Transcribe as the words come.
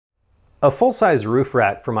A full-size roof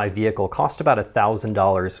rack for my vehicle cost about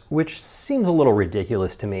 $1,000, which seems a little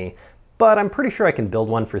ridiculous to me, but I'm pretty sure I can build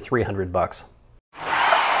one for 300 bucks.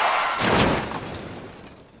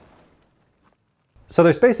 So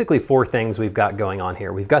there's basically four things we've got going on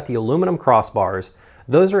here. We've got the aluminum crossbars.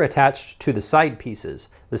 Those are attached to the side pieces.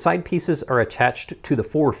 The side pieces are attached to the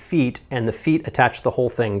 4 feet, and the feet attach the whole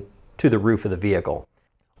thing to the roof of the vehicle.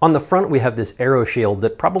 On the front, we have this aero shield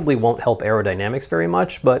that probably won't help aerodynamics very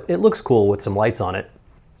much, but it looks cool with some lights on it.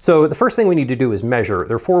 So the first thing we need to do is measure.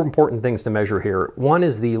 There are 4 important things to measure here. One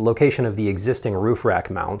is the location of the existing roof rack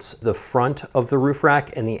mounts, the front of the roof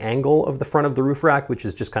rack and the angle of the front of the roof rack, which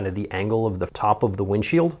is just kind of the angle of the top of the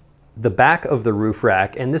windshield. The back of the roof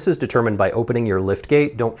rack, and this is determined by opening your lift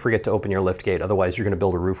gate. Don't forget to open your lift gate, otherwise you're going to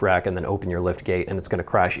build a roof rack and then open your lift gate and it's going to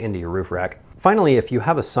crash into your roof rack. Finally, if you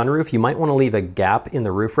have a sunroof, you might want to leave a gap in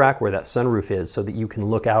the roof rack where that sunroof is so that you can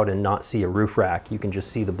look out and not see a roof rack. You can just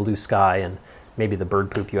see the blue sky and maybe the bird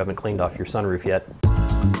poop you haven't cleaned off your sunroof yet.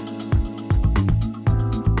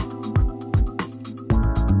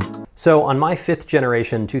 So on my 5th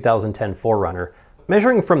generation 2010 4Runner,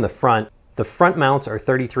 measuring from the front mounts are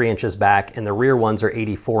 33 inches back and the rear ones are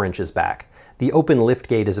 84 inches back. The open lift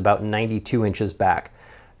gate is about 92 inches back.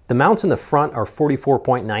 The mounts in the front are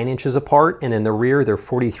 44.9 inches apart, and in the rear they're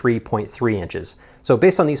 43.3 inches. So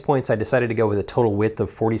based on these points, I decided to go with a total width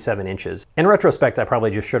of 47 inches. In retrospect, I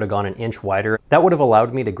probably just should have gone an inch wider. That would have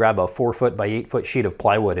allowed me to grab a 4 foot by 8 foot sheet of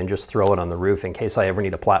plywood and just throw it on the roof in case I ever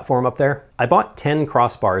need a platform up there. I bought 10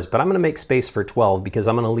 crossbars, but I'm going to make space for 12 because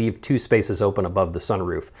I'm going to leave 2 spaces open above the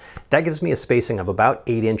sunroof. That gives me a spacing of about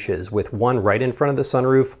 8 inches, with one right in front of the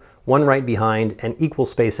sunroof, one right behind, and equal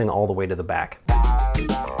spacing all the way to the back.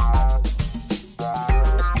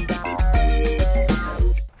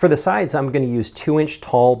 For the sides, I'm going to use 2-inch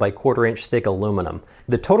tall by 1/4 inch thick aluminum.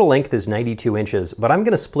 The total length is 92 inches, but I'm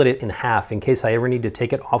going to split it in half in case I ever need to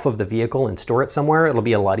take it off of the vehicle and store it somewhere. It'll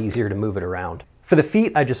be a lot easier to move it around. For the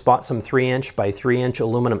feet, I just bought some 3-inch by 3-inch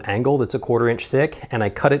aluminum angle that's a 1/4 inch thick, and I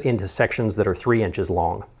cut it into sections that are 3 inches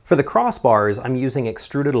long. For the crossbars, I'm using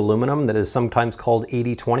extruded aluminum that is sometimes called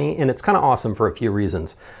 80/20, and it's kind of awesome for a few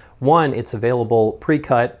reasons. One, it's available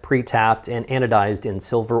pre-cut, pre-tapped, and anodized in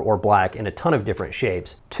silver or black in a ton of different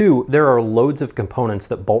shapes. Two, there are loads of components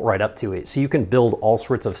that bolt right up to it, so you can build all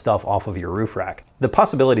sorts of stuff off of your roof rack. The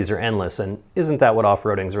possibilities are endless, and isn't that what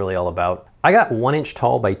off-roading is really all about? I got 1-inch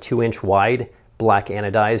tall by 2-inch wide, black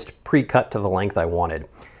anodized, pre-cut to the length I wanted.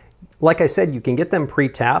 Like I said, you can get them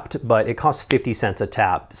pre-tapped, but it costs 50 cents a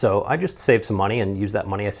tap, so I just saved some money and used that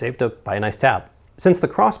money I saved to buy a nice tap. Since the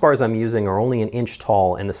crossbars I'm using are only 1 inch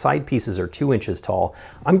tall and the side pieces are 2 inches tall,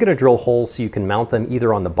 I'm going to drill holes so you can mount them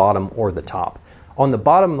either on the bottom or the top. On the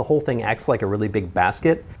bottom, the whole thing acts like a really big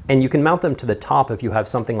basket, and you can mount them to the top if you have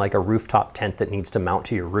something like a rooftop tent that needs to mount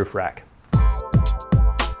to your roof rack.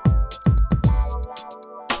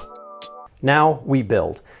 Now we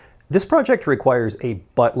build. This project requires a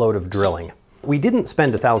buttload of drilling. We didn't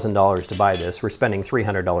spend $1,000 to buy this, we're spending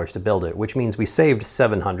 $300 to build it, which means we saved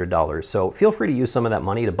 $700, so feel free to use some of that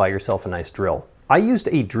money to buy yourself a nice drill. I used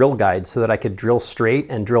a drill guide so that I could drill straight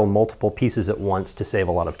and drill multiple pieces at once to save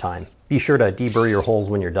a lot of time. Be sure to deburr your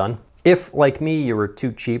holes when you're done. If, like me, you were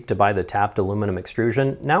too cheap to buy the tapped aluminum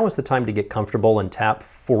extrusion, now is the time to get comfortable and tap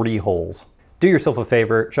 40 holes. Do yourself a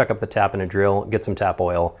favor, chuck up the tap and a drill, get some tap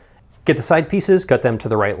oil. Get the side pieces, cut them to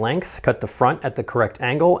the right length, cut the front at the correct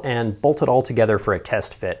angle, and bolt it all together for a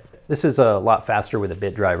test fit. This is a lot faster with a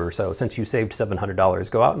bit driver, so since you saved $700,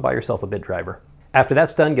 go out and buy yourself a bit driver. After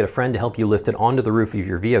that's done, get a friend to help you lift it onto the roof of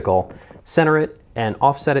your vehicle, center it, and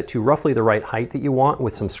offset it to roughly the right height that you want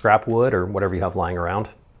with some scrap wood or whatever you have lying around.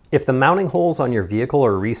 If the mounting holes on your vehicle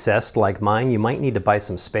are recessed like mine, you might need to buy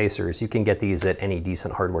some spacers. You can get these at any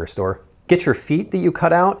decent hardware store. Get your feet that you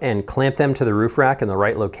cut out and clamp them to the roof rack in the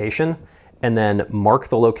right location, and then mark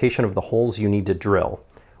the location of the holes you need to drill.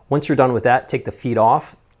 Once you're done with that, take the feet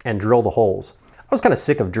off and drill the holes. I was kind of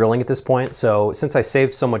sick of drilling at this point, so since I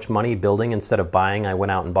saved so much money building instead of buying, I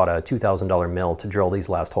went out and bought a $2,000 mill to drill these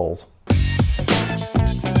last holes.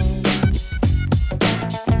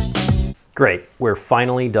 Great, we're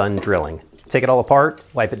finally done drilling. Take it all apart,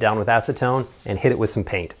 wipe it down with acetone, and hit it with some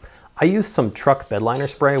paint. I used some truck bedliner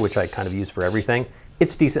spray, which I kind of use for everything.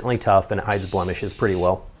 It's decently tough and it hides blemishes pretty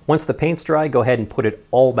well. Once the paint's dry, go ahead and put it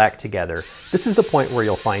all back together. This is the point where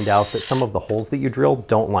you'll find out that some of the holes that you drilled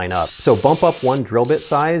don't line up. So bump up one drill bit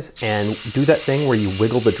size and do that thing where you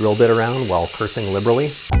wiggle the drill bit around while cursing liberally.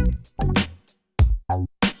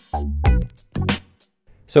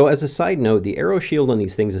 So as a side note, the aero shield on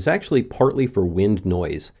these things is actually partly for wind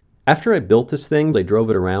noise. After I built this thing, I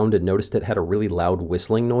drove it around and noticed it had a really loud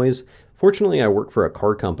whistling noise. Fortunately, I work for a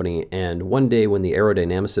car company, and one day when the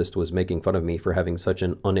aerodynamicist was making fun of me for having such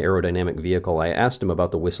an unaerodynamic vehicle, I asked him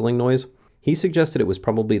about the whistling noise. He suggested it was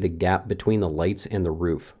probably the gap between the lights and the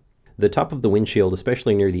roof. The top of the windshield,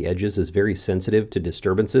 especially near the edges, is very sensitive to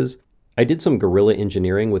disturbances. I did some guerrilla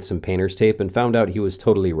engineering with some painter's tape and found out he was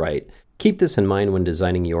totally right. Keep this in mind when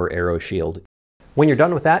designing your aero shield. When you're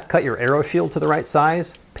done with that, cut your aero shield to the right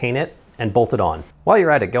size, paint it, and bolt it on. While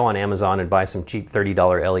you're at it, go on Amazon and buy some cheap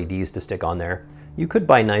 $30 LEDs to stick on there. You could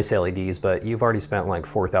buy nice LEDs, but you've already spent like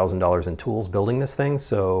 $4,000 in tools building this thing,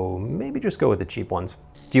 so maybe just go with the cheap ones.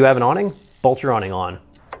 Do you have an awning? Bolt your awning on.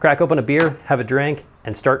 Crack open a beer, have a drink,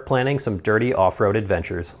 and start planning some dirty off-road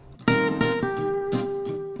adventures.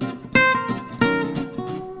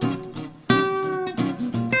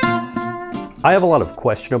 I have a lot of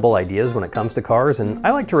questionable ideas when it comes to cars, and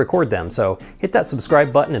I like to record them, so hit that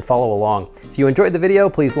subscribe button and follow along. If you enjoyed the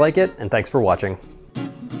video, please like it, and thanks for watching.